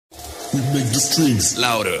We make the streams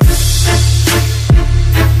louder.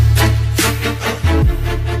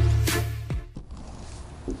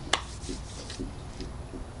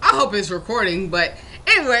 I hope it's recording, but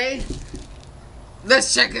anyway,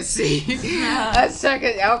 let's check and see. Let's check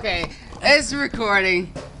it. Okay, it's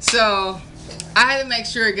recording. So I had to make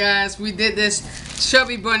sure, guys, we did this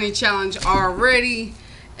Chubby Bunny challenge already,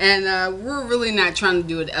 and we're really not trying to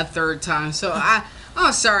do it a third time. So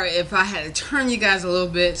I'm sorry if I had to turn you guys a little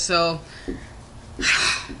bit. So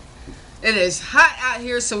it is hot out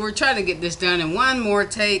here, so we're trying to get this done in one more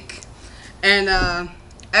take. And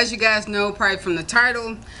as you guys know, probably from the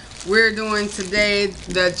title, we're doing today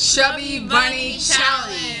the Chubby Bunny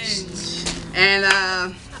Challenge.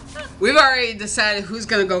 And we've already decided who's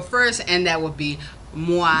going to go first, and that would be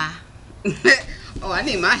moi. Oh, I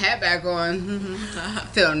need my hat back on. I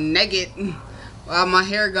feel naked while my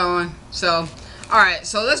hair going. So, alright,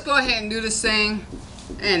 so let's go ahead and do this thing.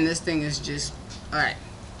 And this thing is just, alright,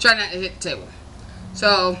 try not to hit the table.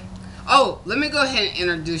 So, oh, let me go ahead and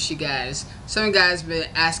introduce you guys. Some of you guys have been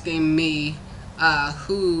asking me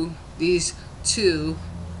who these two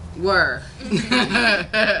were.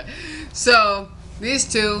 So, these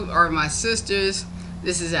two are my sisters.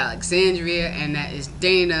 This is Alexandria, and that is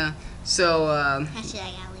Dana. So,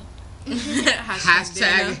 Hashtag Allie.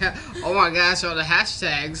 hashtag, oh my gosh, all the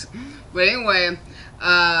hashtags. But anyway,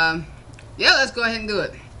 yeah, let's go ahead and do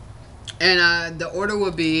it. And the order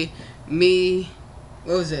will be me,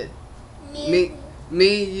 what was it? Me,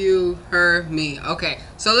 you, her, me. Okay,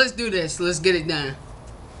 so let's do this. Let's get it done.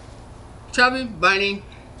 Chubby Bunny.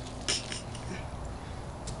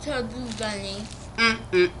 Chubby Bunny.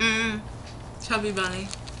 Chubby Bunny.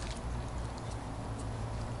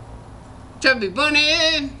 Chubby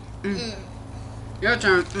Bunny. Your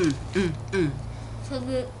turn.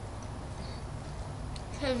 Chubby.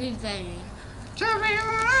 Chubby Bunny. Chubby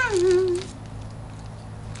Bunny.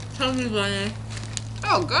 Chubby Bunny.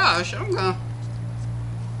 Oh gosh, I'm gonna.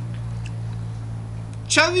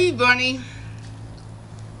 Chubby Bunny.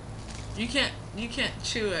 You can't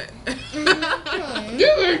chew it. You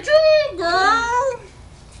can chew, girl.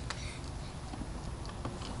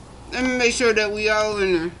 Let me make sure that we all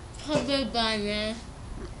in there. Chubby Bunny.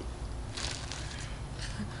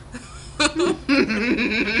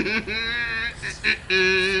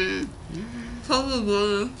 Chubby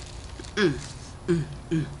Bunny.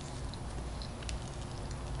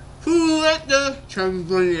 Who let the Chubby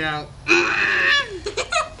Bunny out?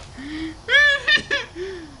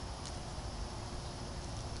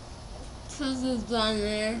 Chubby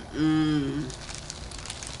Bunny.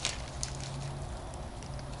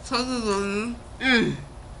 Chubby Bunny.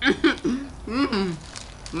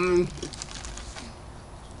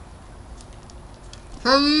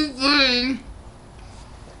 Chubby Bunny.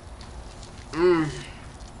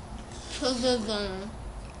 Chubby Bunny.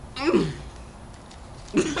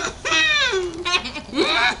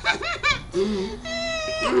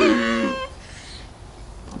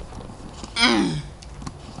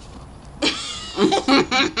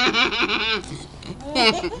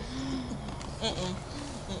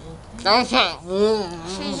 Don't say.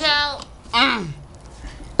 She's out.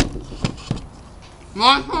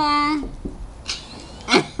 My turn.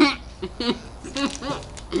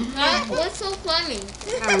 What's so funny?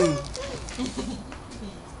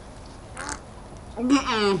 I'm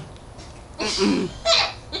done.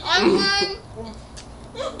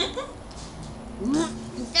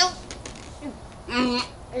 Nope.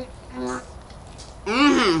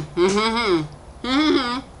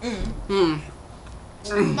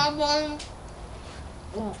 Bye-bye.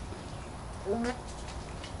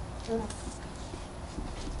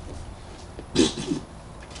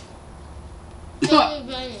 Chubby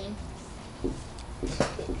Bunny.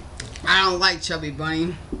 I don't like Chubby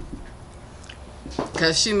Bunny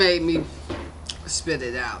because she made me spit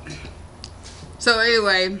it out. So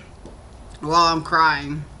anyway, while I'm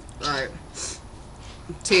crying, like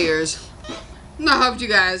tears, I hope you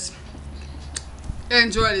guys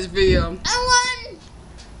enjoy this video. I won.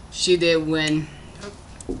 She did win.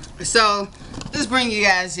 So let's bring you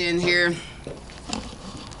guys in here.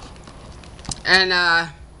 And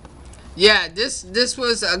yeah, this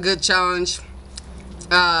was a good challenge.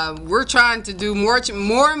 We're trying to do more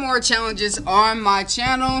and more challenges on my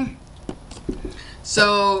channel.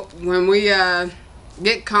 So when we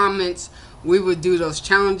get comments, we would do those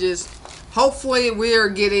challenges. Hopefully we are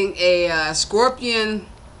getting a scorpion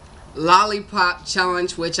lollipop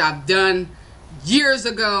challenge, which I've done years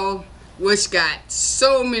ago, which got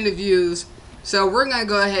so many views. So we're gonna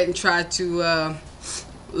go ahead and try to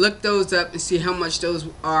look those up and see how much those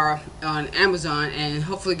are on Amazon, and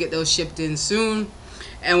hopefully get those shipped in soon.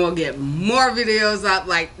 and we'll get more videos up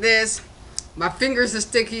like this. My fingers are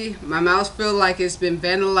sticky. My mouth feel like it's been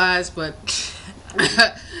vandalized, but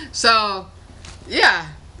so yeah,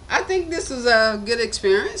 I think this was a good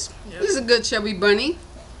experience. Yep. This is a good Chubby Bunny.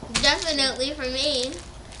 Definitely for me.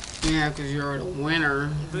 Yeah, because you're the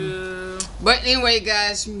winner. Boo. But anyway,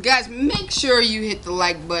 guys, make sure you hit the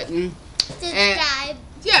like button. Subscribe.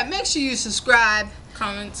 Yeah, make sure you subscribe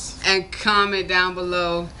Comments. and comment down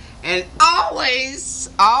below. And always,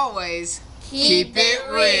 always keep it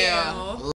real.